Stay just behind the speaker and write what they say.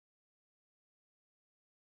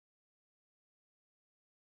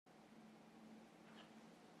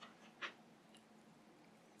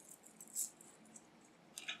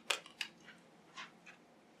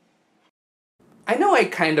I know I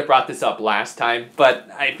kind of brought this up last time,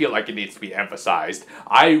 but I feel like it needs to be emphasized.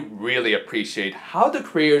 I really appreciate how the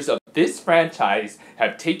creators of this franchise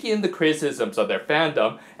have taken the criticisms of their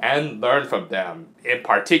fandom and learned from them. In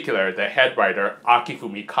particular, the head writer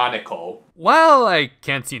Akifumi Kaneko. Well, I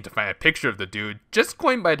can't seem to find a picture of the dude. Just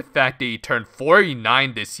going by the fact that he turned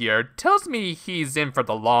 49 this year tells me he's in for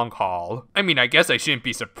the long haul. I mean, I guess I shouldn't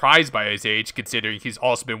be surprised by his age considering he's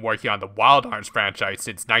also been working on the Wild Arms franchise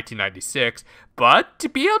since 1996, but to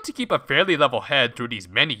be able to keep a fairly level head through these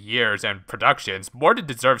many years and productions more than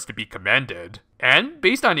deserves to be commended. And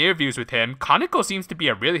based on interviews with him, Kaneko seems to be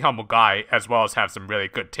a really humble guy, as well as have some really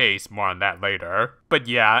good taste, more on that later. But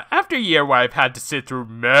yeah, after a year where I've had to sit through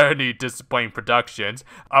many disappointing productions,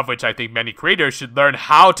 of which I think many creators should learn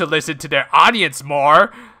how to listen to their audience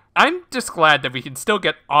more, I'm just glad that we can still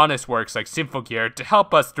get honest works like Symphogear to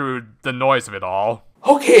help us through the noise of it all.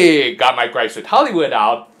 Okay, got my gripes with Hollywood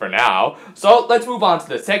out for now, so let's move on to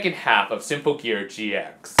the second half of Symphogear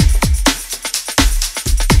GX.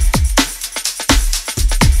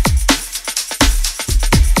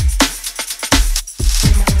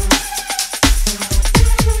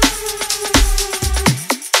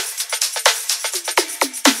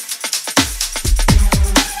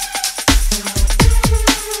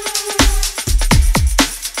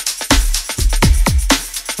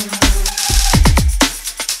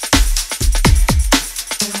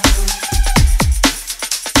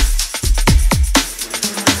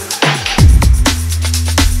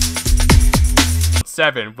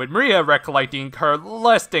 With Maria recollecting her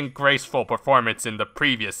less than graceful performance in the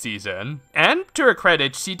previous season. And to her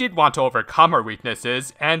credit, she did want to overcome her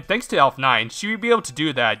weaknesses, and thanks to Elf9, she would be able to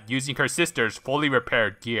do that using her sister's fully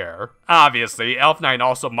repaired gear. Obviously, Elf9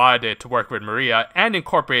 also modded it to work with Maria and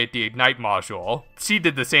incorporated the Ignite module. She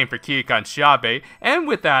did the same for Kirika and Shiabe, and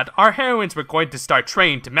with that, our heroines were going to start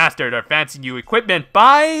training to master their fancy new equipment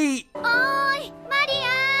by... Oi,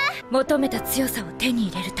 Maria! 求めた強さを手に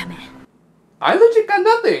入れるため I legit got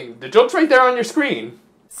nothing. The joke's right there on your screen.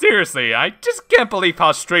 Seriously, I just can't believe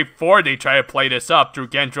how straightforward they try to play this up through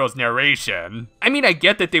Gendro's narration. I mean, I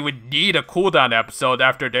get that they would need a cooldown episode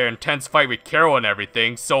after their intense fight with Carol and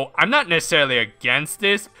everything, so I'm not necessarily against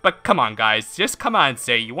this, but come on guys, just come on and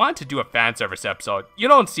say you want to do a fanservice episode. You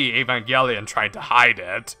don't see Evangelion trying to hide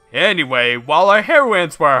it. Anyway, while our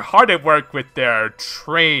heroines were hard at work with their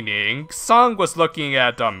training, Song was looking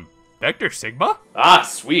at, Vector Sigma? Ah,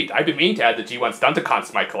 sweet. I've been meaning to add the G1 Stunticons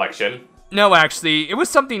to my collection. No, actually, it was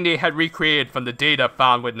something they had recreated from the data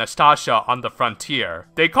found with Nastasha on the frontier.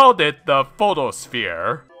 They called it the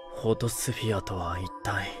Photosphere.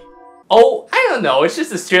 Oh, I don't know, it's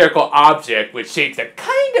just a spherical object with shapes that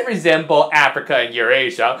kind of resemble Africa and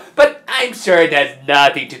Eurasia, but I'm sure it has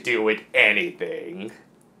nothing to do with anything.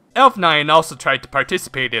 Elf9 also tried to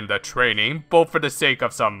participate in the training, both for the sake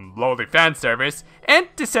of some lowly fan service, and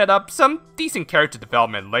to set up some decent character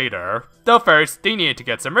development later. Though first, they needed to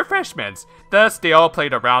get some refreshments. Thus, they all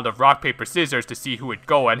played a round of rock, paper, scissors to see who would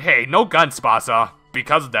go, and hey, no gun, Spasa!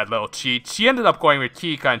 Because of that little cheat, she ended up going with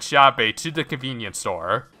Kika and Shiabe to the convenience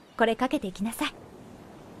store. これかけていきなさい。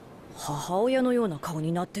母親のような顔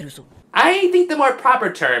になってるぞ。 I think the more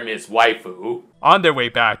proper term is waifu. On their way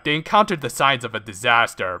back, they encountered the signs of a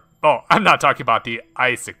disaster. Oh, I'm not talking about the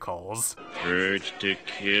icicles. Urge to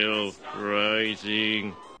kill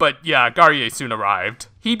rising. But yeah, Garye soon arrived.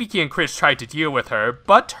 Hibiki and Chris tried to deal with her,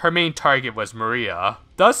 but her main target was Maria.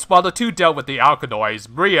 Thus, while the two dealt with the alkaloids,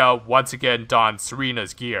 Maria once again donned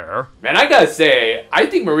Serena's gear. Man, I gotta say, I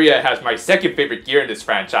think Maria has my second favorite gear in this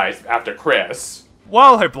franchise after Chris.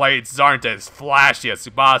 While her blades aren't as flashy as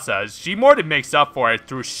Tsubasa's, she more than makes up for it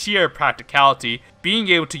through sheer practicality, being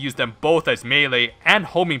able to use them both as melee and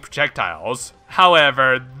homing projectiles.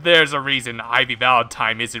 However, there's a reason Ivy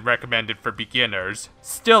Valentine isn't recommended for beginners.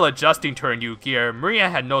 Still adjusting to her new gear, Maria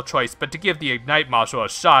had no choice but to give the Ignite module a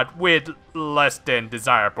shot with less than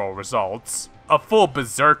desirable results. A full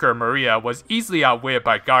berserker Maria was easily outwitted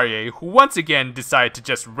by Garye, who once again decided to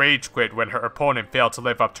just rage quit when her opponent failed to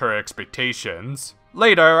live up to her expectations.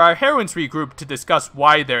 Later, our heroines regrouped to discuss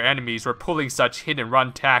why their enemies were pulling such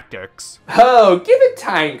hit-and-run tactics. Oh, give it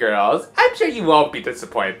time, girls. I'm sure you won't be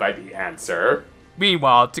disappointed by the answer.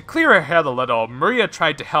 Meanwhile, to clear her head a little, Maria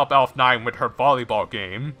tried to help Elf9 with her volleyball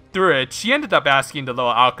game. Through it, she ended up asking the little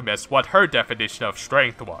alchemist what her definition of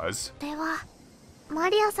strength was.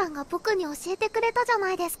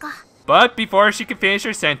 But before she could finish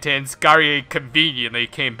her sentence, Garye conveniently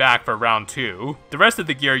came back for round 2. The rest of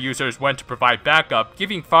the gear users went to provide backup,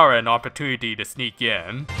 giving Farah an opportunity to sneak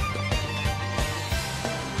in.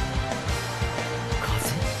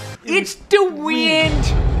 It's the wind!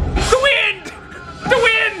 The wind! The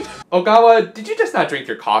wind! Ogawa, did you just not drink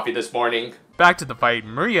your coffee this morning? Back to the fight,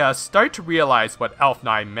 Maria started to realize what Elf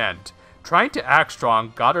 9 meant. Trying to act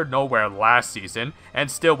strong got her nowhere last season, and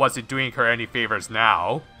still wasn't doing her any favors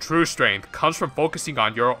now. True strength comes from focusing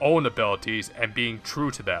on your own abilities and being true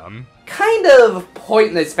to them. Kind of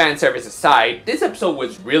pointless fan service aside, this episode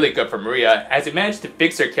was really good for Maria as it managed to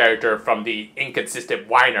fix her character from the inconsistent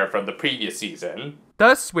whiner from the previous season.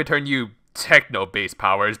 Thus, with her new techno-based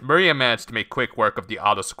powers, Maria managed to make quick work of the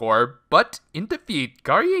auto score, but in defeat,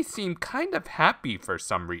 Garye seemed kind of happy for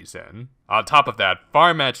some reason. On top of that,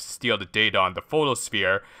 Farm managed to steal the data on the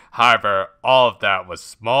photosphere. However, all of that was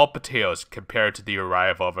small potatoes compared to the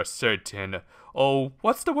arrival of a certain, oh,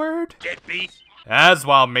 what's the word? Deadbeat. As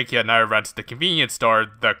while making another run to the convenience store,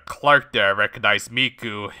 the clerk there recognized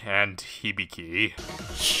Miku and Hibiki.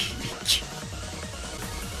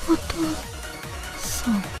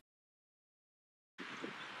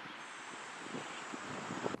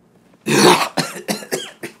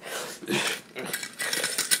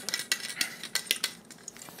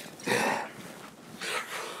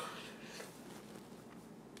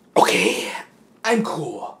 Okay, I'm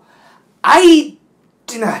cool. I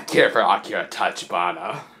do not care for Akira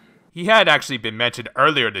Tachibana. He had actually been mentioned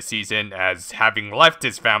earlier this season as having left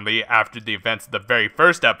his family after the events of the very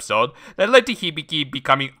first episode that led to Hibiki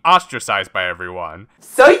becoming ostracized by everyone.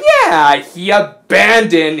 So yeah, he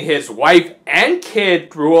abandoned his wife and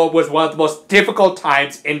kid through what was one of the most difficult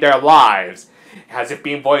times in their lives. As if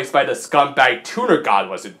being voiced by the scumbag tuner god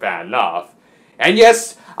wasn't bad enough. And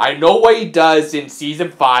yes, I know what he does in Season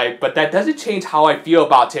 5, but that doesn't change how I feel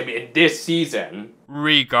about him in this season.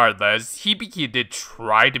 Regardless, Hibiki did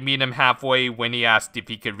try to meet him halfway when he asked if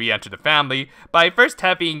he could re-enter the family by first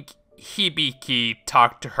having Hibiki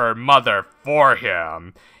talk to her mother for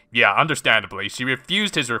him. Yeah, understandably, she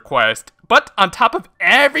refused his request, but on top of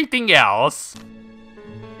everything else...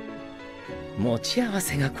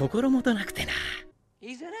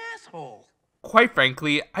 He's an asshole. Quite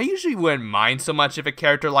frankly, I usually wouldn't mind so much if a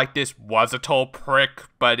character like this was a total prick,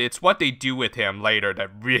 but it's what they do with him later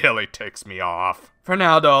that really ticks me off. For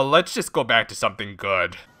now though, let's just go back to something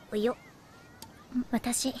good. You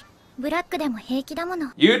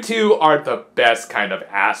two are the best kind of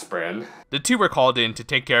aspirin. The two were called in to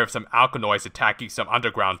take care of some alkanoids attacking some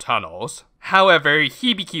underground tunnels. However,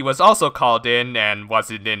 Hibiki was also called in and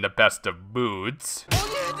wasn't in the best of moods. All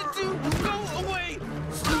you had to do was go away!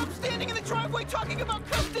 Stop standing in the driveway talking about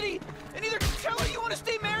custody! And either tell her you want to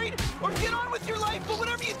stay married or get on with your life, but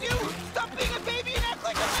whatever you do, stop being a baby and act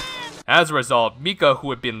like a man! As a result, Mika, who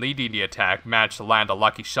had been leading the attack, managed to land a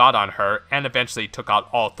lucky shot on her and eventually took out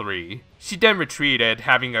all three. She then retreated,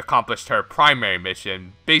 having accomplished her primary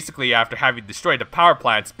mission. Basically, after having destroyed the power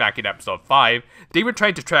plants back in episode 5, they were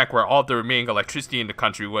trying to track where all the remaining electricity in the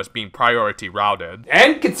country was being priority routed.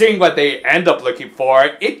 And considering what they end up looking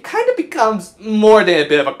for, it kind of becomes more than a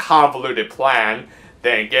bit of a convoluted plan.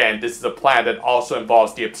 Then again, this is a plan that also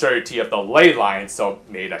involves the absurdity of the ley lines, so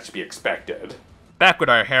maybe that should be expected. Back with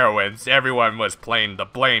our heroines, everyone was playing the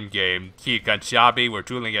blame game. Kika and Shabi were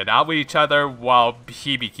dueling it out with each other, while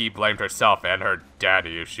Hibiki blamed herself and her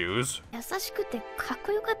daddy issues.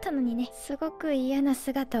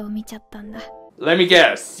 Let me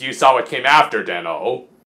guess, you saw what came after Deno.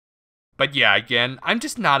 But yeah, again, I'm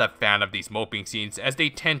just not a fan of these moping scenes as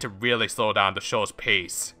they tend to really slow down the show's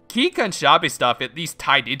pace. Kika and Shabi stuff at least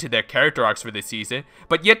tied into their character arcs for this season,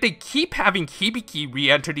 but yet they keep having Hibiki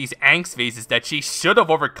re-enter these angst phases that she should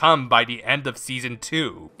have overcome by the end of season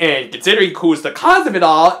 2. And considering who's the cause of it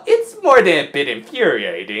all, it's more than a bit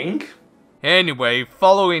infuriating. Anyway,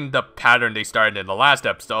 following the pattern they started in the last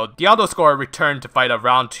episode, the auto scorer returned to fight a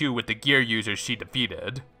round 2 with the gear users she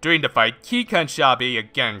defeated. During the fight, Kika and Shabi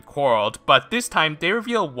again quarreled, but this time they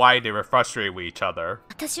revealed why they were frustrated with each other.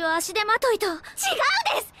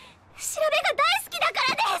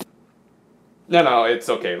 No, it's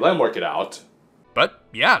okay, let him work it out. But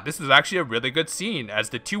yeah, this is actually a really good scene, as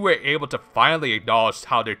the two were able to finally acknowledge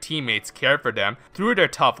how their teammates cared for them through their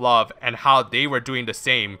tough love and how they were doing the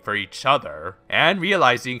same for each other. And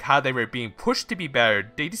realizing how they were being pushed to be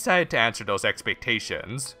better, they decided to answer those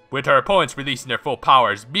expectations. With her opponents releasing their full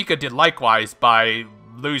powers, Mika did likewise by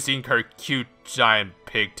losing her cute giant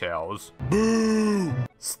pigtails. Boo!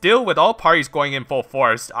 Still, with all parties going in full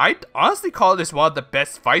force, I'd honestly call this one of the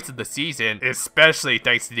best fights of the season, especially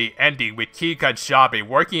thanks to the ending with Kika and Shabi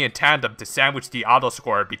working in tandem to sandwich the auto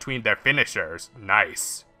score between their finishers.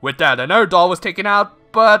 Nice. With that, another doll was taken out,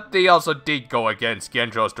 but they also did go against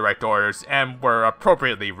Genjo's direct orders and were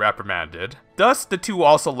appropriately reprimanded. Thus, the two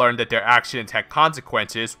also learned that their actions had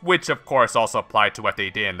consequences, which of course also applied to what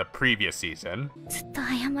they did in the previous season.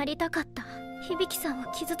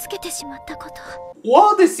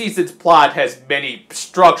 While this season's plot has many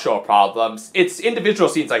structural problems, its individual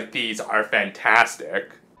scenes like these are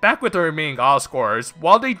fantastic. Back with the remaining all-scorers,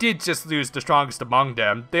 while they did just lose the strongest among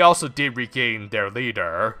them, they also did regain their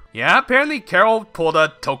leader. Yeah, apparently Carol pulled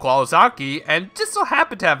a Toko Ozaki and just so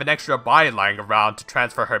happened to have an extra body lying around to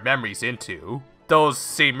transfer her memories into. Those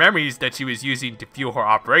same memories that she was using to fuel her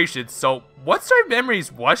operations, so what sort of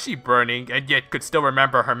memories was she burning and yet could still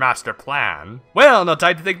remember her master plan? Well, no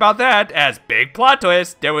time to think about that, as big plot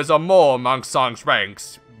twist, there was a mole among Song's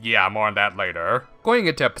ranks. Yeah, more on that later. Going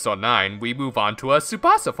into episode 9, we move on to a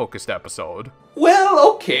Tsubasa-focused episode.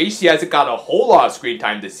 Well, okay, she hasn't got a whole lot of screen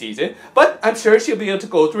time this season, but I'm sure she'll be able to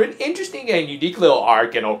go through an interesting and unique little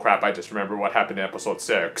arc, and oh crap, I just remember what happened in episode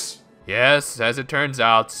 6. Yes, as it turns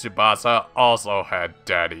out, Tsubasa also had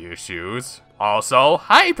daddy issues. Also,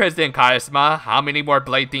 hi President Kaisama, how many more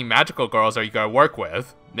Blade-themed magical girls are you gonna work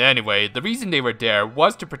with? Anyway, the reason they were there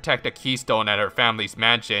was to protect a keystone at her family's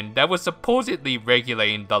mansion that was supposedly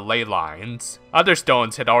regulating the ley lines. Other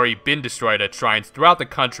stones had already been destroyed at shrines throughout the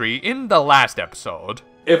country in the last episode.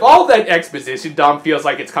 If all that exposition dump feels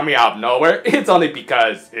like it's coming out of nowhere, it's only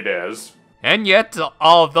because it is. And yet,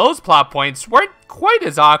 all of those plot points weren't quite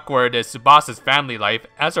as awkward as Tsubasa's family life,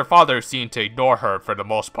 as her father seemed to ignore her for the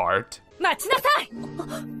most part. Nice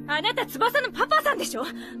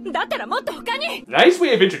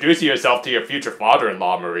way of introducing yourself to your future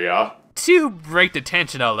father-in-law, Maria. To break the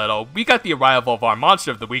tension a little, we got the arrival of our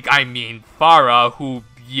monster of the week, I mean Farah, who,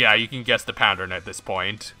 yeah, you can guess the pattern at this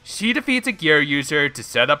point. She defeats a gear user to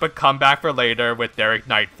set up a comeback for later with their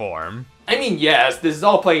Ignite form. I mean, yes, this is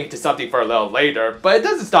all playing into something for a little later, but it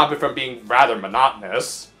doesn't stop it from being rather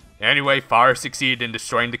monotonous. Anyway, Farah succeeded in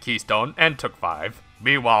destroying the keystone and took 5.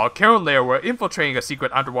 Meanwhile, Carol and Leia were infiltrating a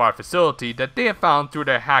secret underwater facility that they had found through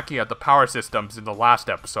their hacking of the power systems in the last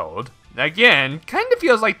episode. Again, kinda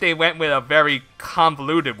feels like they went with a very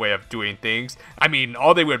convoluted way of doing things. I mean,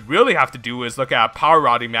 all they would really have to do is look at a power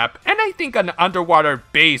routing map, and I think an underwater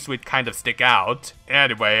base would kind of stick out.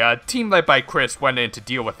 Anyway, a team led by Chris went in to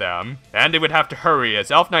deal with them, and they would have to hurry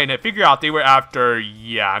as Elf Knight had figured out they were after,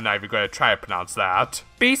 yeah, I'm not even going to try to pronounce that.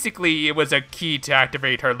 Basically, it was a key to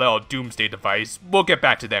activate her little doomsday device. We'll get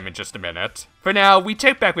back to them in just a minute. For now, we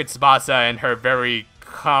check back with Tsubasa and her very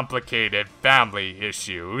complicated family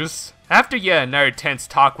issues. After yet another tense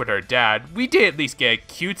talk with her dad, we did at least get a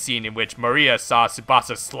cute scene in which Maria saw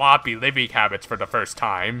Tsubasa's sloppy living habits for the first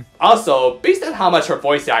time. Also, based on how much her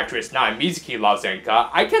voice actress Nai Mizuki loves Enka,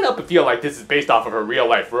 I can't help but feel like this is based off of her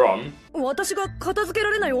real-life room. I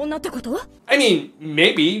mean,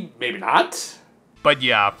 maybe not. But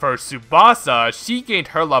yeah, for Tsubasa, she gained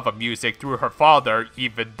her love of music through her father,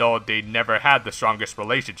 even though they never had the strongest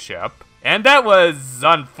relationship. And that was,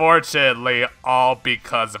 unfortunately, all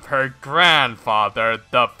because of her grandfather,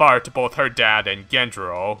 the father to both her dad and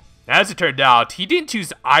Genjiro. As it turned out, he didn't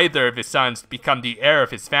choose either of his sons to become the heir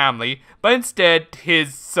of his family, but instead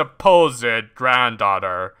his supposed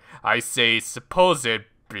granddaughter. I say supposed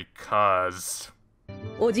because...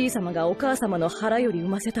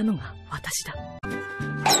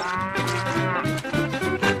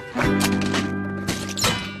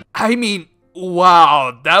 I mean,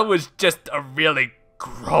 wow, that was just a really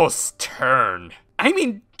gross turn. I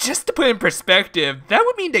mean, just to put in perspective, that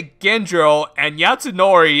would mean that Genjiro and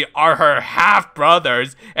Yatsunori are her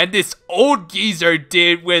half-brothers, and this old geezer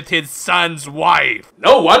did with his son's wife.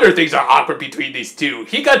 No wonder things are awkward between these two.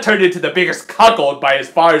 He got turned into the biggest cuckold by his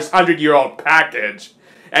father's 100-year-old package.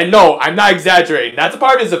 And no, I'm not exaggerating, that's a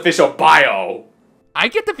part of his official bio. I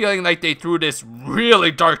get the feeling like they threw this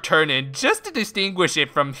really dark turn in just to distinguish it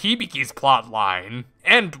from Hibiki's plotline.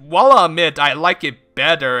 And while I'll admit I like it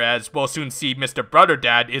better, as we'll soon see Mr. Brother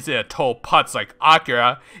Dad isn't a total putz like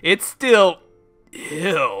Akira, it's still...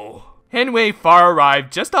 ew. Anyway, Farah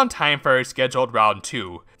arrived just on time for her scheduled round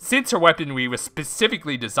 2. Since her weaponry was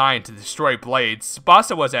specifically designed to destroy blades,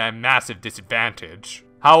 Tsubasa was at a massive disadvantage.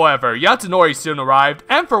 However, Yasunori soon arrived,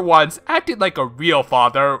 and for once, acted like a real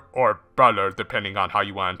father, or brother, depending on how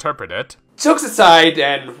you want to interpret it. Jokes aside,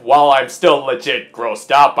 and while I'm still legit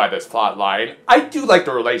grossed out by this plotline, I do like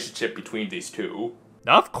the relationship between these two.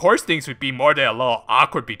 Now, of course things would be more than a little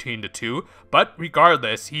awkward between the two, but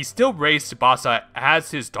regardless, he still raised Tsubasa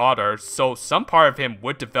as his daughter, so some part of him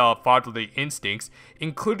would develop fatherly instincts,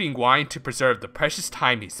 including wanting to preserve the precious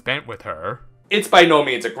time he spent with her. It's by no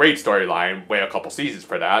means a great storyline, wait a couple seasons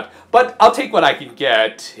for that, but I'll take what I can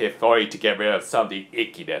get, if only to get rid of some of the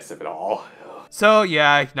ickiness of it all. So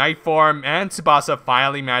yeah, Ignite form and Tsubasa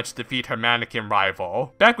finally managed to defeat her mannequin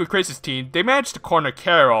rival. Back with Chris's team, they managed to corner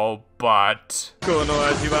Carol, but...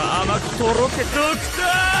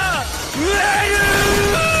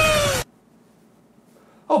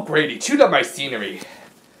 Oh, Grady, chewed up my scenery.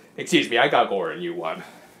 Excuse me, I gotta go order a new one.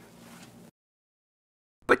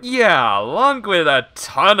 But yeah, along with a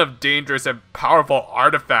ton of dangerous and powerful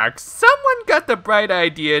artifacts, someone got the bright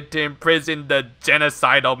idea to imprison the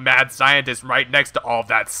genocidal mad scientist right next to all of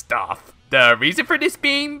that stuff. The reason for this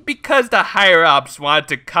being because the higher-ups wanted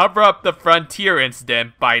to cover up the Frontier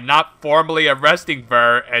incident by not formally arresting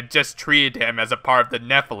Ver and just treated him as a part of the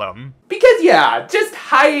Nephilim. Because yeah, just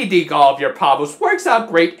hiding all of your problems works out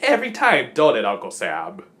great every time, don't it, Uncle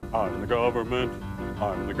Sam? I'm the government,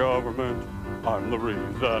 I'm the government, I'm the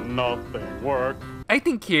reason nothing works. I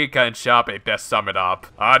think Kirika and Shabe best sum it up.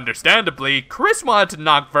 Understandably, Chris wanted to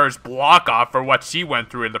knock Ver's block off for what she went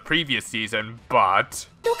through in the previous season, but...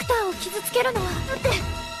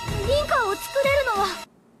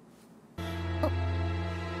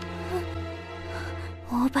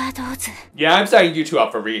 Yeah, I'm signing you two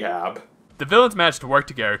up for rehab. The villains managed to work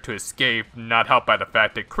together to escape, not helped by the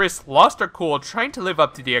fact that Chris lost her cool trying to live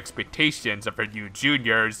up to the expectations of her new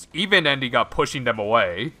juniors, even ending up pushing them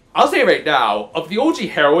away. I'll say right now, of the OG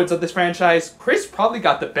heroines of this franchise, Chris probably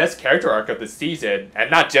got the best character arc of the season, and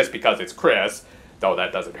not just because it's Chris, though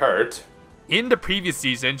that doesn't hurt. In the previous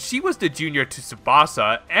season, she was the junior to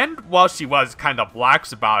Tsubasa, and while she was kind of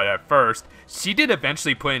lax about it at first, she did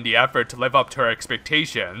eventually put in the effort to live up to her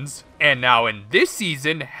expectations. And now in this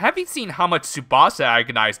season, having seen how much Tsubasa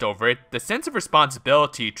agonized over it, the sense of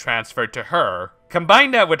responsibility transferred to her.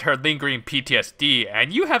 Combine that with her lingering PTSD,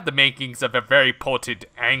 and you have the makings of a very potent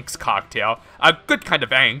angst cocktail. A good kind of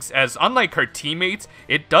angst, as unlike her teammates,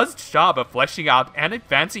 it does the job of fleshing out and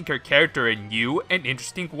advancing her character in new and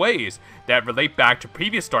interesting ways that relate back to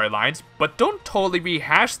previous storylines, but don't totally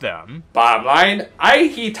rehash them. Bottom line,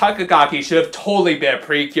 Aihi Takagaki should have totally been a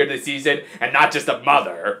pre-cure this season, and not just a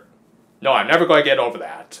mother. No, I'm never going to get over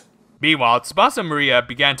that. Meanwhile, Tsubasa and Maria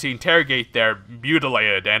began to interrogate their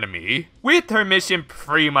mutilated enemy. With her mission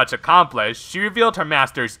pretty much accomplished, she revealed her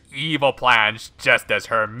master's evil plans just as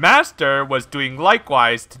her master was doing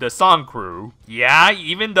likewise to the song crew. Yeah,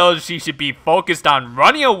 even though she should be focused on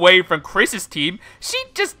running away from Chris's team, she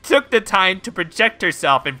just took the time to project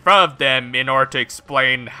herself in front of them in order to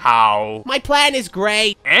explain how... My plan is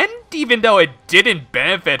great! And even though it didn't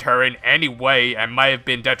benefit her in any way and might have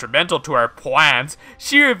been detrimental to her plans,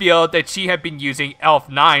 she revealed that she had been using Elf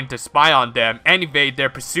 9 to spy on them and evade their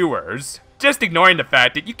pursuers. Just ignoring the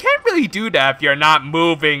fact that you can't really do that if you're not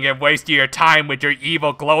moving and wasting your time with your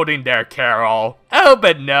evil gloating there, Carol. Oh,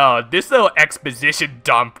 but no, this little exposition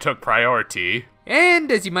dump took priority.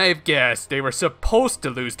 And as you might have guessed, they were supposed to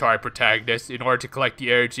lose to our protagonist in order to collect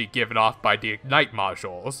the energy given off by the Ignite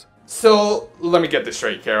modules. So, let me get this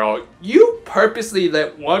straight, Carol. You purposely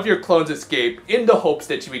let one of your clones escape in the hopes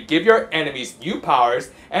that you would give your enemies new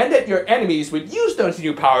powers, and that your enemies would use those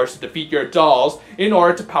new powers to defeat your dolls in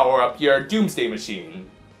order to power up your Doomsday Machine.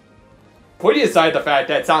 Putting aside the fact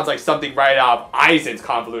that it sounds like something right out of Aizen's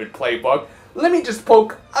convoluted playbook, let me just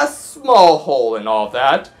poke a small hole in all of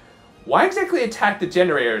that. Why exactly attack the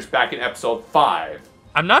generators back in episode 5?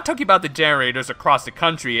 I'm not talking about the generators across the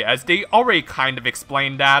country, as they already kind of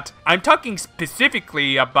explained that. I'm talking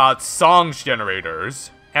specifically about Song's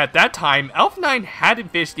generators. At that time, Elf 9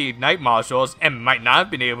 hadn't finished the Ignite modules and might not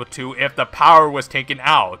have been able to if the power was taken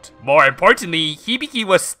out. More importantly, Hibiki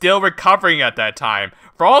was still recovering at that time.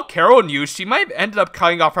 For all Carol knew, she might have ended up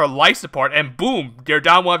cutting off her life support and boom, you're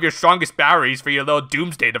down one of your strongest batteries for your little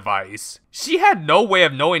doomsday device. She had no way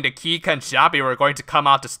of knowing that Kirika and Shabe were going to come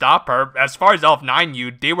out to stop her. As far as Elf 9 knew,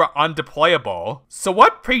 they were undeployable. So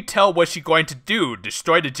what, pray tell, was she going to do?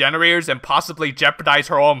 Destroy the generators and possibly jeopardize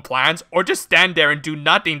her own plans? Or just stand there and do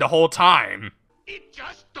nothing the whole time? It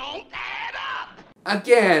just don't add up!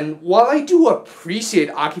 Again, while I do appreciate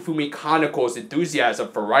Akifumi Kaneko's enthusiasm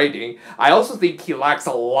for writing, I also think he lacks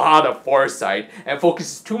a lot of foresight and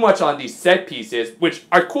focuses too much on these set pieces, which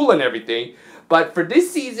are cool and everything, but for this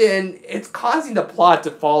season, it's causing the plot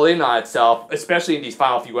to fall in on itself, especially in these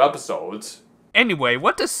final few episodes. Anyway,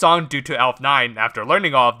 what does Song do to Elf 9 after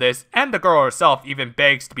learning all of this, and the girl herself even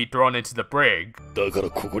begs to be thrown into the brig?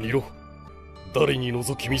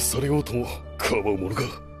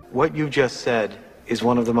 What you just said is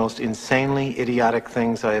one of the most insanely idiotic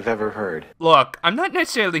things I have ever heard. Look, I'm not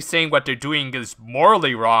necessarily saying what they're doing is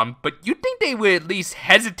morally wrong, but you'd think they would at least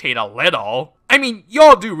hesitate a little. I mean,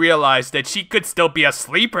 y'all do realize that she could still be a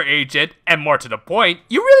sleeper agent, and more to the point,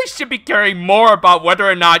 you really should be caring more about whether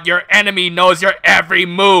or not your enemy knows your every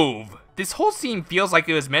move. This whole scene feels like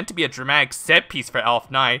it was meant to be a dramatic set piece for Elf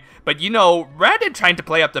 9, but you know, rather than trying to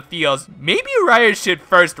play up the feels, maybe writers should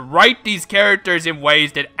first write these characters in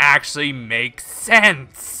ways that actually make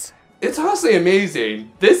sense. It's honestly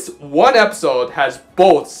amazing. This one episode has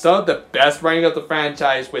both some of the best writing of the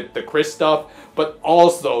franchise with the Chris stuff, but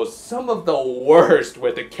also some of the worst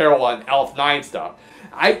with the Carol and Elf 9 stuff.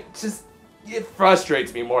 It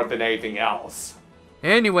frustrates me more than anything else.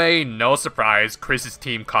 Anyway, no surprise, Chris's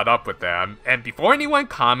team caught up with them, and before anyone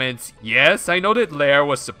comments, yes, I know that Lair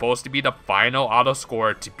was supposed to be the final auto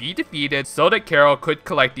scorer to be defeated so that Carol could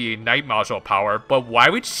collect the Ignite module power, but why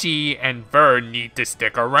would she and Ver need to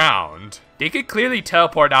stick around? They could clearly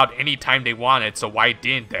teleport out anytime they wanted, so why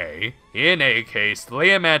didn't they? In any case,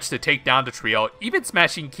 Leia managed to take down the trio, even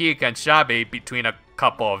smashing Kiek and Shabe between a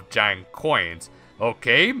couple of giant coins.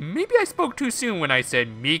 Okay, maybe I spoke too soon when I said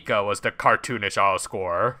Mika was the cartoonish auto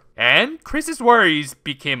scorer. And Chris's worries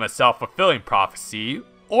became a self-fulfilling prophecy,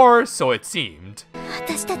 or so it seemed.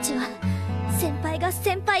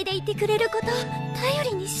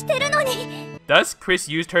 Thus, Chris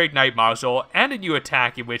used her Ignite module and a new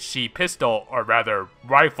attack in which she pistol, or rather,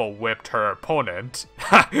 rifle whipped her opponent.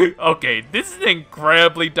 Okay, this is an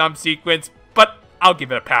incredibly dumb sequence, but I'll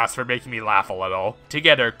give it a pass for making me laugh a little.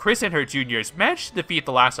 Together, Chris and her juniors managed to defeat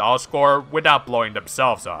the last auto scorer without blowing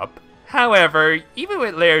themselves up. However, even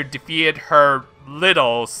with Lair defeated, her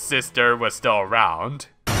little sister was still around.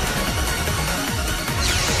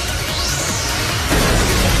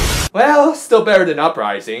 Well, still better than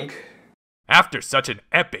Uprising. After such an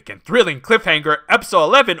epic and thrilling cliffhanger, episode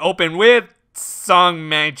 11 opened with Song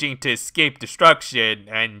managing to escape destruction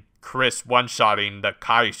and Chris one-shotting the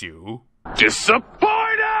kaiju.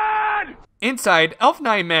 Disappointed! Inside, Elf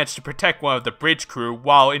 9 managed to protect one of the bridge crew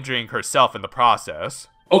while injuring herself in the process.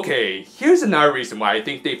 Okay, here's another reason why I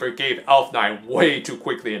think they forgave Elf 9 way too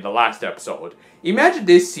quickly in the last episode. Imagine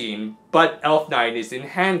this scene, but Elf 9 is in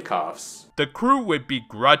handcuffs. The crew would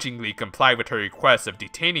begrudgingly comply with her request of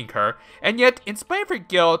detaining her, and yet, in spite of her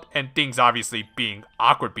guilt and things obviously being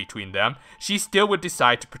awkward between them, she still would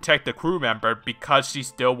decide to protect the crew member because she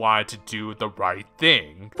still wanted to do the right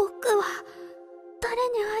thing.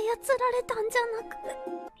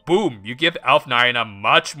 Boom, you give Elf 9 a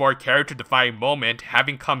much more character-defining moment,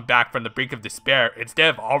 having come back from the brink of despair instead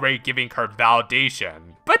of already giving her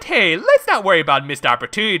validation. But hey, let's not worry about missed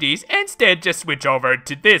opportunities, and instead just switch over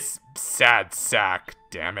to this sad sack,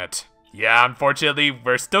 damn it. Yeah, unfortunately,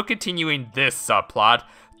 we're still continuing this subplot,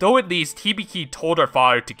 though at least Hibiki told her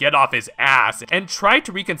father to get off his ass and try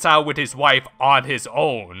to reconcile with his wife on his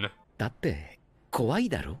own.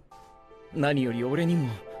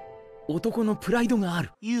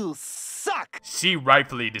 You suck! She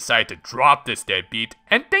rightfully decided to drop this deadbeat,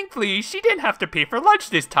 and thankfully she didn't have to pay for lunch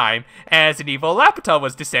this time, as an evil Laputa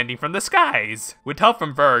was descending from the skies. With help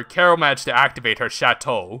from Ver, Carol managed to activate her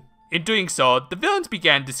chateau. In doing so, the villains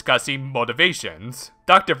began discussing motivations.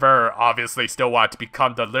 Dr. Ver obviously still wanted to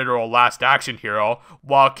become the literal last action hero,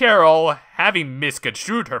 while Carol, having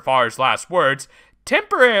misconstrued her father's last words,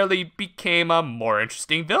 temporarily became a more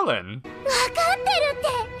interesting villain.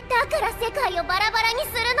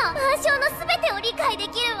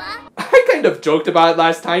 I kind of joked about it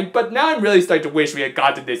last time, but now I'm really starting to wish we had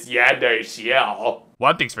gotten this Yandere Xiao.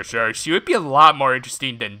 One thing's for sure, she would be a lot more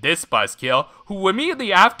interesting than this buzzkill, who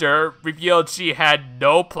immediately after revealed she had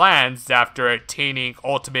no plans after attaining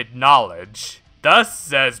ultimate knowledge.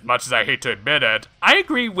 Thus, as much as I hate to admit it, I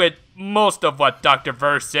agree with most of what Dr.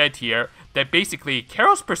 Ver said here, that basically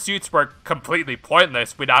Carol's pursuits were completely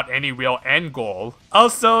pointless without any real end goal.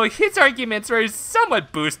 Also, his arguments were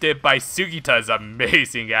somewhat boosted by Sugita's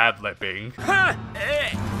amazing ad-libbing.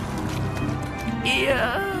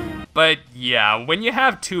 But yeah, when you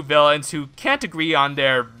have two villains who can't agree on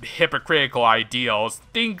their hypocritical ideals,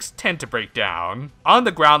 things tend to break down. On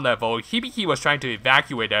the ground level, Hibiki was trying to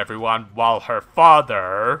evacuate everyone while her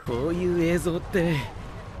father...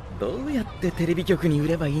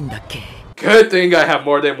 Good thing I have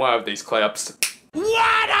more than one of these clips.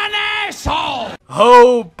 What an asshole!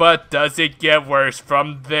 Oh, but does it get worse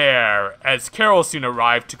from there, as Carol soon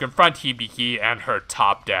arrived to confront Hibiki and her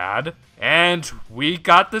top dad. And we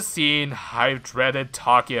got the scene I've dreaded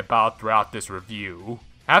talking about throughout this review.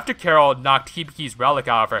 After Carol knocked Hibiki's relic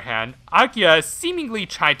out of her hand, Akira seemingly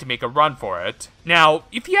tried to make a run for it. Now,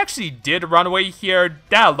 if he actually did run away here,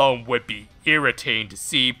 that alone would be irritating to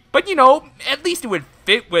see, but you know, at least it would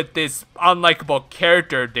fit with this unlikable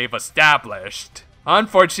character they've established.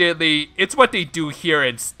 Unfortunately, it's what they do here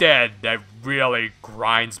instead that really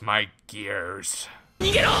grinds my gears.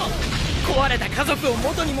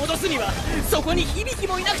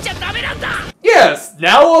 Yes,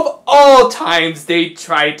 now of all times they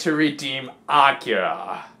tried to redeem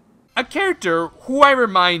Akira. A character who I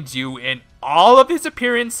remind you in all of his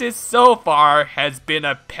appearances so far has been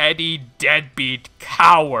a petty deadbeat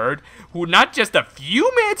coward who not just a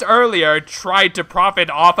few minutes earlier tried to profit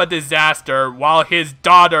off a disaster while his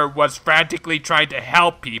daughter was frantically trying to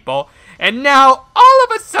help people, and now all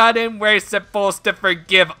of a sudden we're supposed to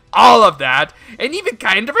forgive all of that and even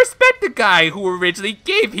kind of respect the guy who originally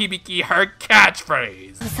gave Hibiki her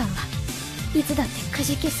catchphrase. お父さんはいつだってく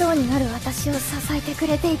じけそうになる私を支えてく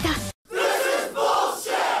れていた。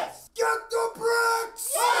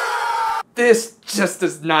 This just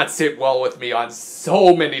does not sit well with me on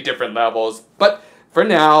so many different levels, but for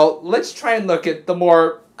now, let's try and look at the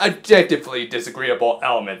more objectively disagreeable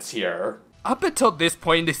elements here. Up until this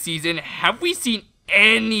point in the season, have we seen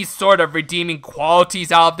any sort of redeeming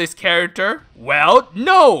qualities out of this character? Well,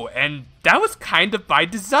 no, and that was kind of by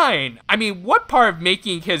design. I mean, what part of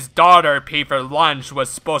making his daughter pay for lunch was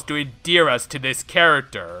supposed to endear us to this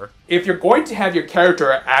character? If you're going to have your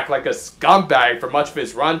character act like a scumbag for much of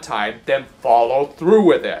his runtime, then follow through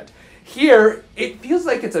with it. Here, it feels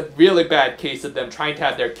like it's a really bad case of them trying to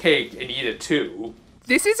have their cake and eat it too.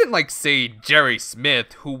 This isn't like, say, Jerry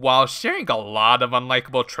Smith, who while sharing a lot of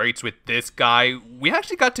unlikable traits with this guy, we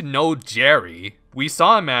actually got to know Jerry. We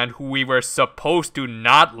saw a man who we were supposed to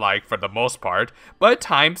not like for the most part, but at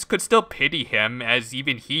times could still pity him as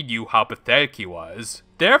even he knew how pathetic he was.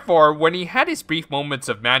 Therefore, when he had his brief moments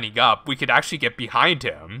of manning up, we could actually get behind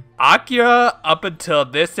him. Akira, up until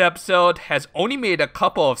this episode, has only made a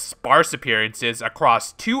couple of sparse appearances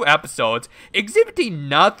across 2 episodes, exhibiting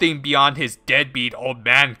nothing beyond his deadbeat old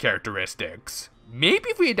man characteristics. Maybe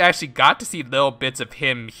if we had actually got to see little bits of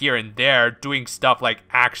him here and there doing stuff like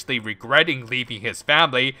actually regretting leaving his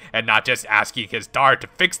family and not just asking his daughter to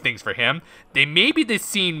fix things for him, then maybe this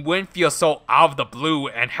scene wouldn't feel so out of the blue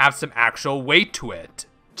and have some actual weight to it.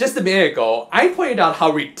 Just a minute ago, I pointed out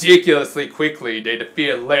how ridiculously quickly they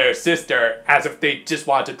defeated Leo's sister, as if they just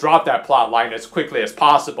wanted to drop that plotline as quickly as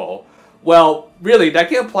possible. Well, really, that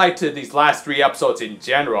can apply to these last 3 episodes in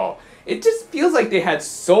general. It just feels like they had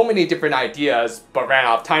so many different ideas, but ran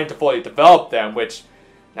out of time to fully develop them, which,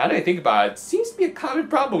 now that I think about it, seems to be a common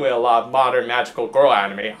problem with a lot of modern magical girl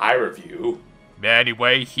anime I review.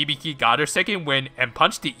 Anyway, Hibiki got her second win and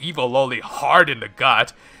punched the evil loli hard in the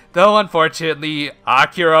gut, though unfortunately,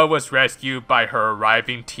 Akira was rescued by her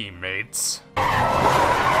arriving teammates.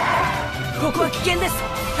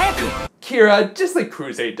 Kira, just like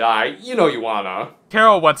Cruze die, you know you wanna.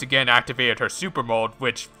 Carol once again activated her super mode,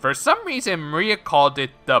 which for some reason Maria called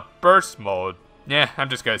it the burst mode. Yeah, I'm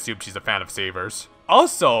just gonna assume she's a fan of sabers.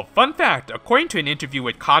 Also, fun fact, according to an interview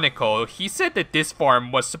with Kaneko, he said that this form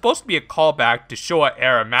was supposed to be a callback to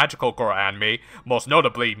Showa-era magical girl anime, most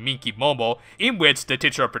notably Minky Momo, in which the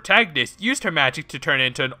titular protagonist used her magic to turn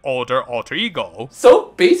into an older alter ego.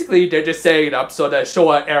 So basically, they're just setting it up so that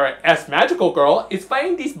Showa-era S magical girl is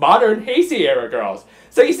fighting these modern Heisei-era girls.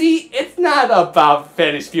 So you see, it's not about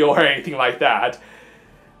fetish fuel or anything like that.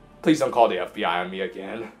 Please don't call the FBI on me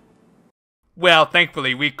again. Well,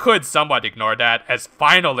 thankfully, we could somewhat ignore that, as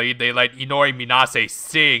finally they let Inori Minase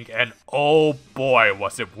sing, and oh boy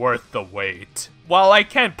was it worth the wait. While I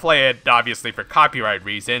can't play it, obviously for copyright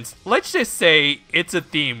reasons, let's just say it's a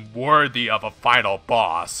theme worthy of a final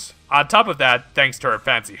boss. On top of that, thanks to her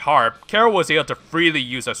fancy harp, Carol was able to freely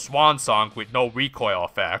use a swan song with no recoil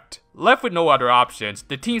effect. Left with no other options,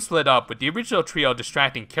 the team split up with the original trio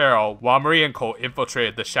distracting Carol while Marie and Cole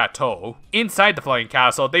infiltrated the chateau. Inside the floating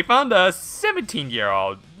castle, they found a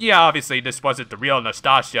 17-year-old. Yeah, obviously this wasn't the real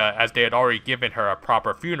Nastasia, as they had already given her a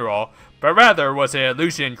proper funeral, but rather was an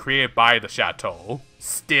illusion created by the chateau.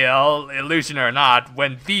 Still, illusion or not,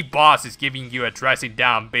 when the boss is giving you a dressing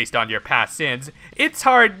down based on your past sins, it's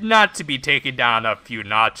hard not to be taken down a few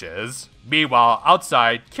notches. Meanwhile,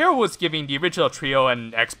 outside, Carol was giving the original trio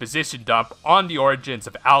an exposition dump on the origins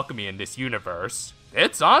of alchemy in this universe.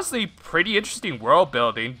 It's honestly pretty interesting world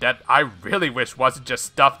building that I really wish wasn't just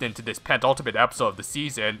stuffed into this penultimate episode of the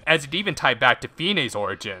season, as it even tied back to Fine's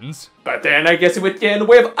origins. But then I guess it would get in the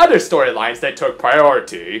way of other storylines that took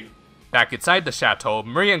priority. Back inside the chateau,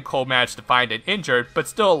 Marie and Cole managed to find an injured but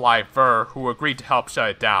still alive Ver, who agreed to help shut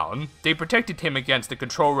it down. They protected him against the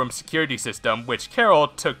control room security system, which Carol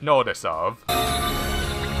took notice of.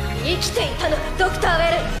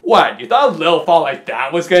 What, you thought a little fall like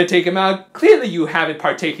that was gonna take him out? Clearly you haven't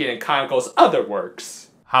partaken in Kaneko's other works.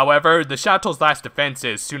 However, the chateau's last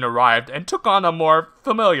defenses soon arrived and took on a more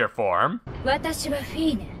familiar form.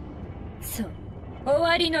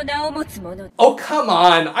 Oh come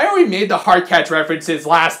on, I already made the hard catch references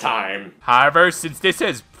last time. However, since this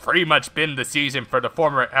has pretty much been the season for the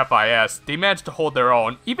former FIS, they managed to hold their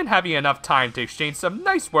own, even having enough time to exchange some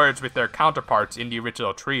nice words with their counterparts in the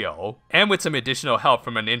original trio. And with some additional help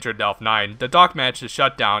from an injured Elf9, the Doc managed to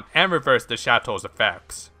shut down and reverse the Chateau's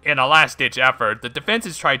effects. In a last-ditch effort, the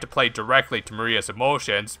defenses tried to play directly to Maria's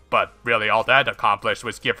emotions, but really all that accomplished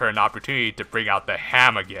was give her an opportunity to bring out the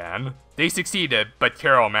ham again. They succeeded, but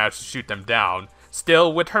Carol managed to shoot them down.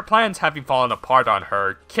 Still, with her plans having fallen apart on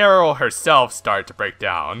her, Carol herself started to break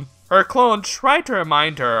down. Her clone tried to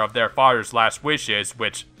remind her of their father's last wishes,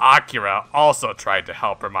 which Akira also tried to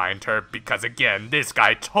help remind her, because again, this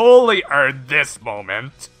guy totally earned this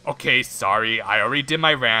moment. Okay, sorry, I already did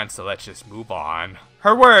my rant, so let's just move on.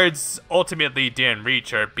 Her words ultimately didn't reach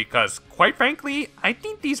her because, quite frankly, I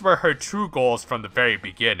think these were her true goals from the very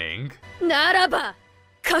beginning.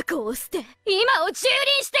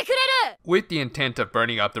 With the intent of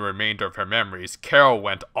burning up the remainder of her memories, Carol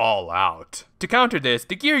went all out. To counter this,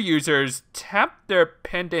 the gear users tapped their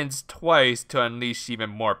pendants twice to unleash even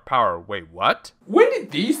more power. Wait, what? When did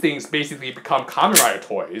these things basically become Kamen Rider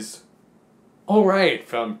toys? Oh right,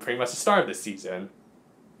 from pretty much the start of the season.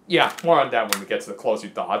 Yeah, more on that when we get to the closing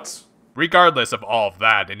thoughts. Regardless of all of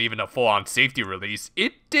that, and even a full-on safety release,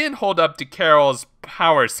 it didn't hold up to Carol's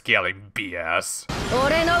power scaling BS.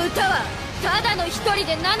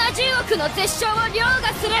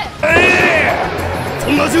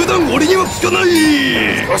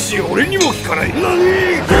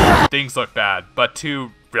 Things look bad, but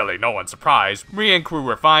to really no one's surprise, Maria and crew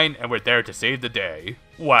were fine and were there to save the day.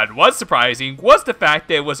 What was surprising was the fact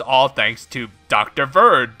that it was all thanks to Dr.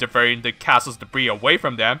 Verd diverting the castle's debris away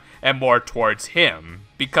from them and more towards him.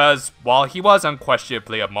 Because while he was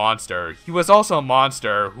unquestionably a monster, he was also a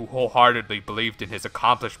monster who wholeheartedly believed in his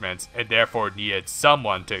accomplishments and therefore needed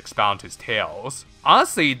someone to expound his tales.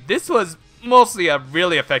 Honestly, this was mostly a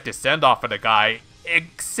really effective send-off for the guy,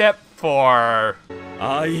 except for...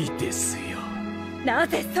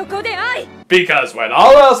 Because when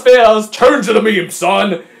all else fails, turn to the meme,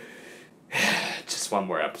 son! Just one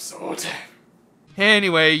more episode.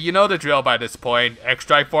 Anyway, you know the drill by this point.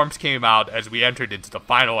 X-Drive forms came out as we entered into the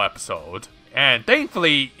final episode. And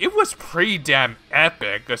thankfully, it was pretty damn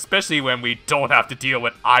epic, especially when we don't have to deal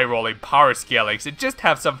with eye-rolling power scalings and just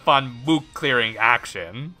have some fun mook-clearing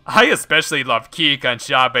action. I especially love Kika and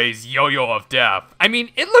Shabe's yo-yo of death. I mean,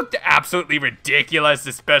 it looked absolutely ridiculous,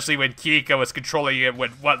 especially when Kika was controlling it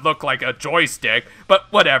with what looked like a joystick,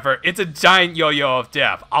 but whatever, it's a giant yo-yo of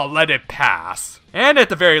death, I'll let it pass. And at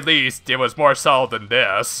the very least, it was more subtle than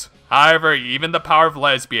this. However, even the power of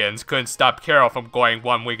lesbians couldn't stop Carol from going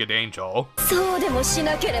one-winged angel. We're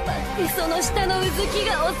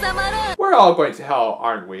all going to hell,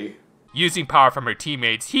 aren't we? Using power from her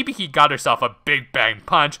teammates, Hibiki got herself a big bang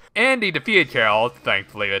punch, and they defeated Carol,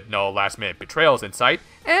 thankfully with no last-minute betrayals in sight,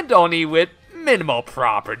 and only with minimal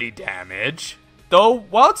property damage. Though,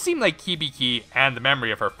 while it seemed like Hibiki and the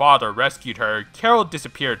memory of her father rescued her, Carol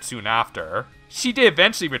disappeared soon after. She did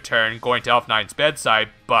eventually return, going to Elf9's bedside,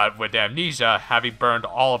 but with amnesia, having burned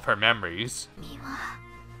all of her memories.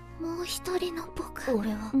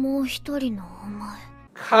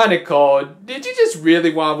 Kaneko, did you just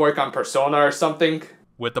really want to work on Persona or something?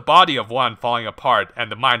 With the body of one falling apart and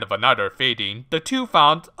the mind of another fading, the two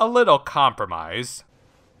found a little compromise.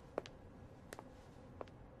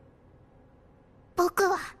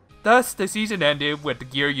 Thus, the season ended with the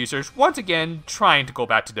gear users once again trying to go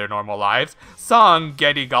back to their normal lives, Song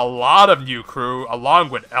getting a lot of new crew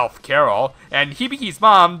along with Elf Carol, and Hibiki's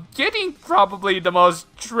mom getting probably the most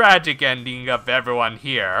tragic ending of everyone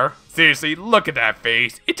here. Seriously, look at that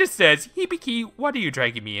face. It just says, Hibiki, what are you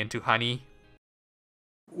dragging me into, honey?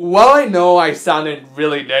 While I know I sounded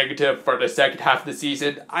really negative for the second half of the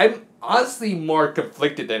season, I'm honestly more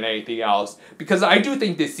conflicted than anything else, because I do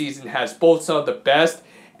think this season has both some of the best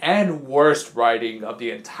and worst writing of the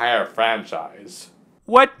entire franchise.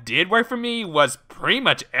 What did work for me was pretty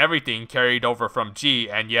much everything carried over from G,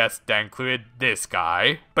 and yes, that included this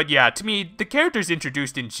guy. But yeah, to me, the characters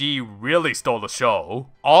introduced in G really stole the show.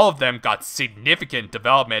 All of them got significant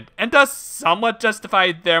development, and thus somewhat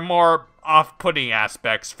justified their more off-putting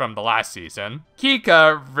aspects from the last season.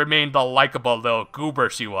 Kika remained the likable little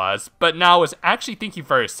goober she was, but now was actually thinking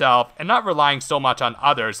for herself and not relying so much on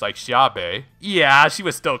others like Xiabe. Yeah, she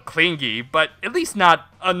was still clingy, but at least not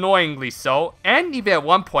annoyingly so, and even at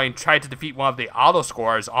one point tried to defeat one of the auto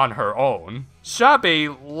scorers on her own.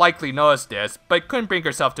 Xiabe likely noticed this, but couldn't bring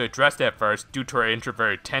herself to address it at first due to her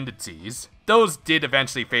introverted tendencies. Those did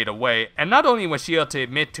eventually fade away, and not only was she able to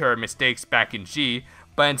admit to her mistakes back in G,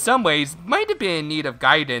 but in some ways might have been in need of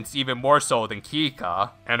guidance even more so than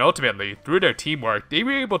Kika. And ultimately, through their teamwork, they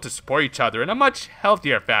were able to support each other in a much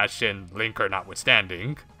healthier fashion, Linker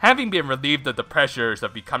notwithstanding. Having been relieved of the pressures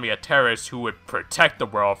of becoming a terrorist who would protect the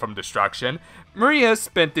world from destruction, Maria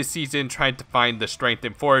spent this season trying to find the strength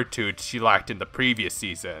and fortitude she lacked in the previous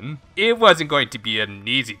season. It wasn't going to be an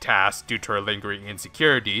easy task due to her lingering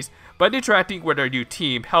insecurities, but interacting with her new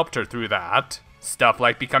team helped her through that. Stuff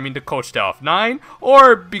like becoming the coach to Elf9,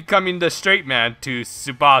 or becoming the straight man to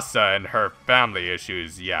Tsubasa and her family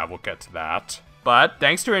issues. Yeah, we'll get to that. But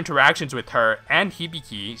thanks to her interactions with her and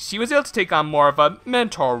Hibiki, she was able to take on more of a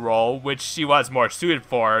mentor role, which she was more suited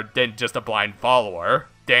for than just a blind follower.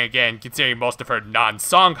 Then again, considering most of her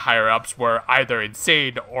non-song higher-ups were either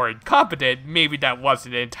insane or incompetent, maybe that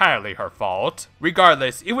wasn't entirely her fault.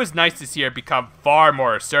 Regardless, it was nice to see her become far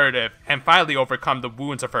more assertive and finally overcome the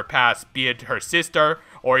wounds of her past, be it her sister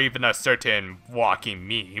or even a certain walking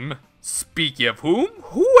meme. Speaking of whom,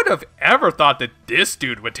 who would have ever thought that this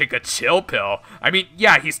dude would take a chill pill? I mean,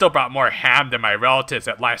 yeah, he still brought more ham than my relatives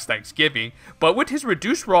at last Thanksgiving, but with his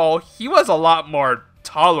reduced role, he was a lot more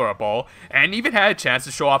tolerable, and even had a chance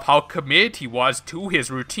to show off how committed he was to his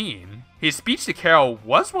routine. His speech to Carol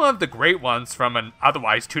was one of the great ones from an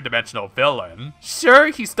otherwise two-dimensional villain. Sure,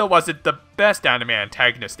 he still wasn't the best anime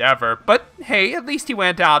antagonist ever, but hey, at least he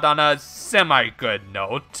went out on a semi-good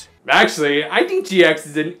note. Actually, I think GX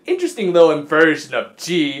is an interesting little inversion of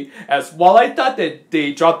G, as while I thought that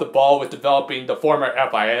they dropped the ball with developing the former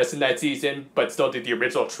FIS in that season, but still did the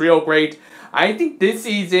original trio great, I think this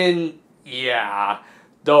season, yeah,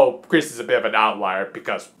 though Chris is a bit of an outlier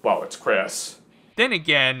because, well, it's Chris. Then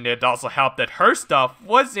again, it also helped that her stuff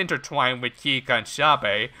was intertwined with Kika and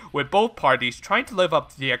Shabe, with both parties trying to live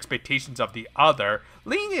up to the expectations of the other,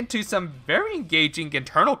 leading into some very engaging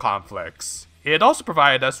internal conflicts. It also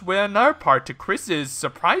provided us with another part to Chris's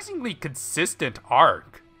surprisingly consistent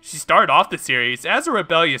arc. She started off the series as a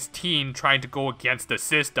rebellious teen trying to go against the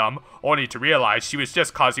system, only to realize she was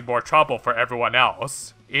just causing more trouble for everyone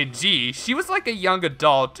else. In G, she was like a young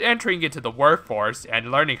adult entering into the workforce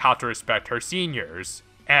and learning how to respect her seniors.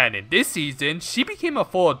 And in this season, she became a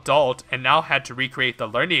full adult and now had to recreate the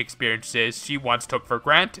learning experiences she once took for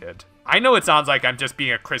granted. I know it sounds like I'm just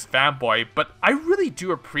being a Chris fanboy, but I really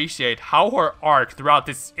do appreciate how her arc throughout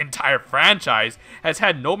this entire franchise has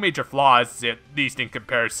had no major flaws, at least in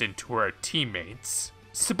comparison to her teammates.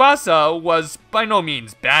 Tsubasa was by no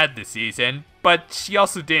means bad this season, but she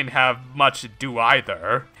also didn't have much to do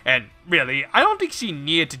either. And really, I don't think she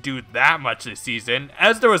needed to do that much this season,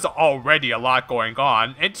 as there was already a lot going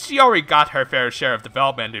on, and she already got her fair share of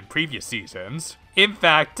development in previous seasons. In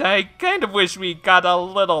fact, I kind of wish we got a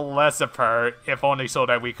little less of her, if only so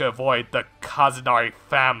that we could avoid the Kazunari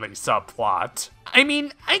family subplot. I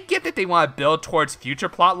mean, I get that they want to build towards future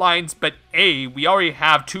plot lines, but A, we already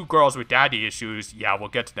have two girls with daddy issues, yeah, we'll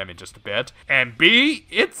get to them in just a bit, and B,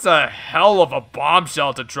 it's a hell of a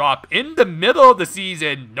bombshell to drop in the middle of the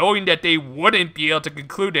season, knowing that they wouldn't be able to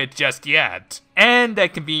conclude it just yet. And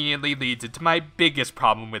that conveniently leads into my biggest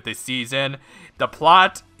problem with this season. The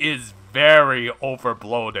plot is very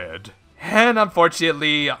overbloated. And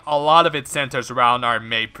unfortunately, a lot of it centers around our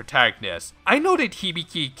main protagonist. I know that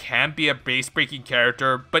Hibiki can be a base-breaking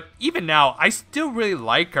character, but even now, I still really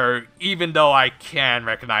like her, even though I can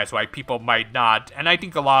recognize why people might not, and I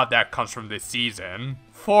think a lot of that comes from this season.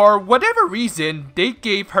 For whatever reason, they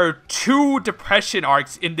gave her 2 depression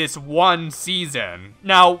arcs in this one season.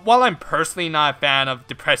 Now, while I'm personally not a fan of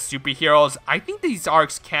depressed superheroes, I think these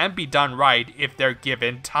arcs can be done right if they're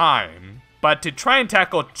given time. But to try and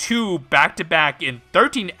tackle 2 back-to-back in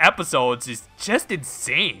 13 episodes is just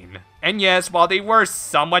insane. And yes, while they were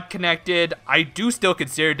somewhat connected, I do still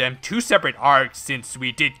consider them 2 separate arcs, since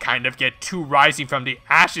we did kind of get 2 rising from the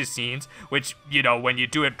ashes scenes, which, you know, when you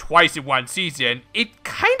do it twice in one season, it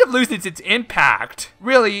kind of loses its impact.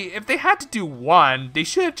 Really, if they had to do one, they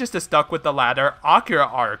should have just stuck with the latter Akira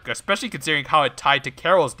arc, especially considering how it tied to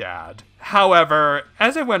Carol's dad. However,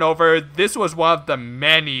 as I went over, this was one of the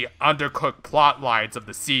many undercooked plot lines of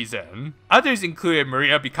the season. Others included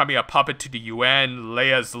Maria becoming a puppet to the UN,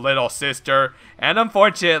 Leia's little sister, and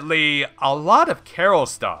unfortunately, a lot of Carol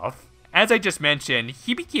stuff. As I just mentioned,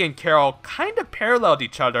 Hibiki and Carol kind of paralleled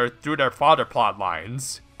each other through their father plot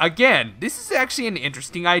lines. Again, this is actually an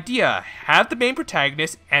interesting idea. Have the main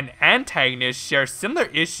protagonist and antagonist share similar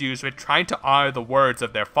issues with trying to honor the words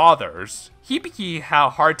of their fathers. Hibiki had a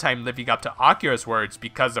hard time living up to Akira's words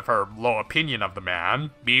because of her low opinion of the man.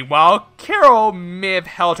 Meanwhile, Carol may have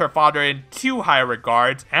held her father in too high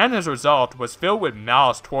regards, and as a result was filled with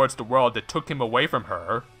malice towards the world that took him away from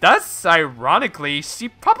her. Thus, ironically, she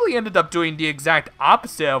probably ended up doing the exact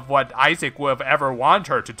opposite of what Isaac would have ever wanted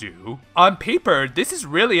her to do. On paper, this is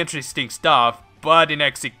really interesting stuff, but in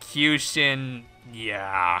execution,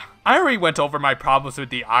 yeah. I already went over my problems with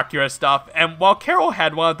the Akira stuff, and while Carol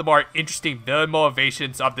had one of the more interesting villain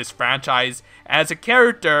motivations of this franchise, as a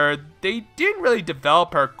character, they didn't really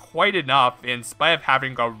develop her quite enough in spite of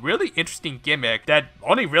having a really interesting gimmick that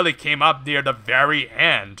only really came up near the very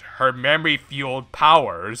end, her memory-fueled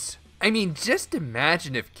powers. I mean, just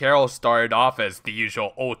imagine if Carol started off as the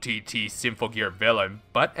usual OTT Symphogear villain,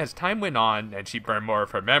 but as time went on and she burned more of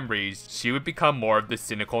her memories, she would become more of the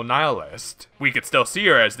cynical nihilist. We could still see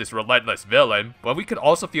her as this relentless villain, but we could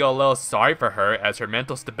also feel a little sorry for her as her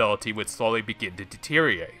mental stability would slowly begin to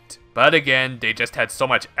deteriorate. But again, they just had so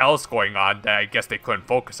much else going on that I guess they couldn't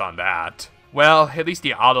focus on that. Well, at least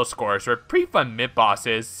the auto scores were pretty fun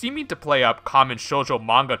mid-bosses, seeming to play up common shoujo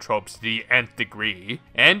manga tropes to the nth degree.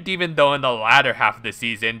 And even though in the latter half of the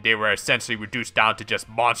season, they were essentially reduced down to just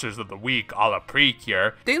monsters of the week a la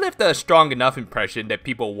Precure, they left a strong enough impression that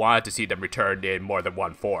people wanted to see them return in more than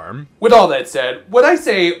one form. With all that said, would I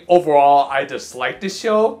say overall I dislike this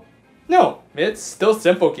show? No, it's still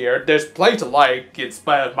Symphogear. There's plenty to like in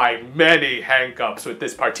spite of my many hangups with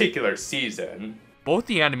this particular season. Both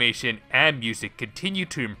the animation and music continue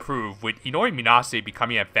to improve, with Inoue Minase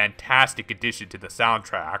becoming a fantastic addition to the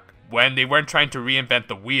soundtrack. When they weren't trying to reinvent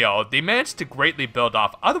the wheel, they managed to greatly build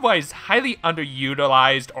off otherwise highly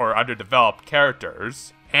underutilized or underdeveloped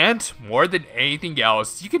characters. And more than anything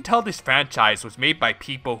else, you can tell this franchise was made by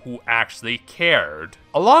people who actually cared.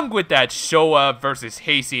 Along with that Showa versus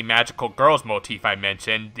Heisei magical girls motif I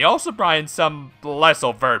mentioned, they also brought in some less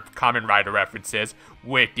overt Kamen Rider references,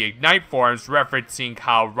 with the Ignite forms referencing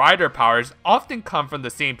how rider powers often come from the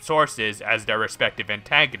same sources as their respective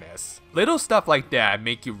antagonists. Little stuff like that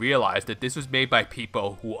make you realize that this was made by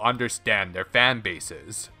people who understand their fan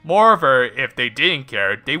bases. Moreover, if they didn't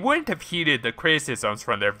care, they wouldn't have heeded the criticisms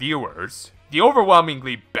from their viewers. The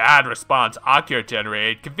overwhelmingly bad response Akira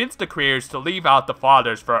generated convinced the creators to leave out the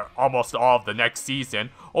fathers for almost all of the next season,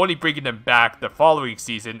 only bringing them back the following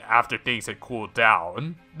season after things had cooled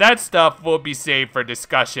down. That stuff will be saved for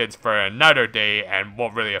discussions for another day and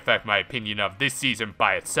won't really affect my opinion of this season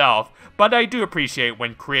by itself, but I do appreciate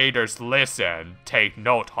when creators listen. Take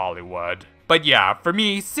note, Hollywood. But yeah, for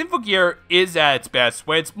me, Symphogear is at its best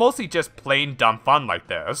when it's mostly just plain dumb fun like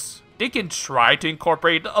this. They can try to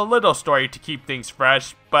incorporate a little story to keep things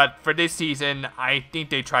fresh, but for this season, I think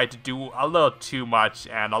they tried to do a little too much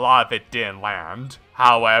and a lot of it didn't land.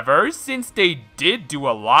 However, since they did do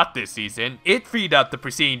a lot this season, it freed up the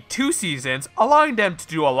preceding 2 seasons, allowing them to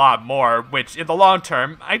do a lot more, which in the long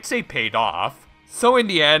term, I'd say paid off. So in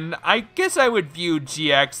the end, I guess I would view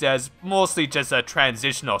GX as mostly just a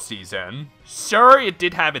transitional season. Sure, it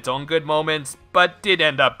did have its own good moments, but did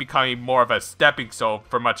end up becoming more of a stepping stone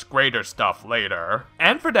for much greater stuff later.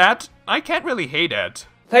 And for that, I can't really hate it.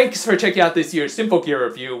 Thanks for checking out this year's Symphogear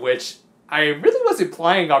review, which I really wasn't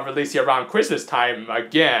planning on releasing around Christmas time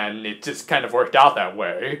again. It just kind of worked out that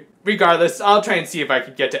way. Regardless, I'll try and see if I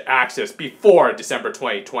can get to Access before December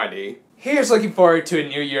 2020. Here's looking forward to a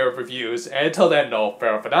new year of reviews, and until then, no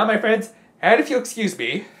farewell for now, my friends, and if you'll excuse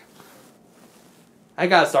me, I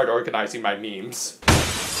gotta start organizing my memes.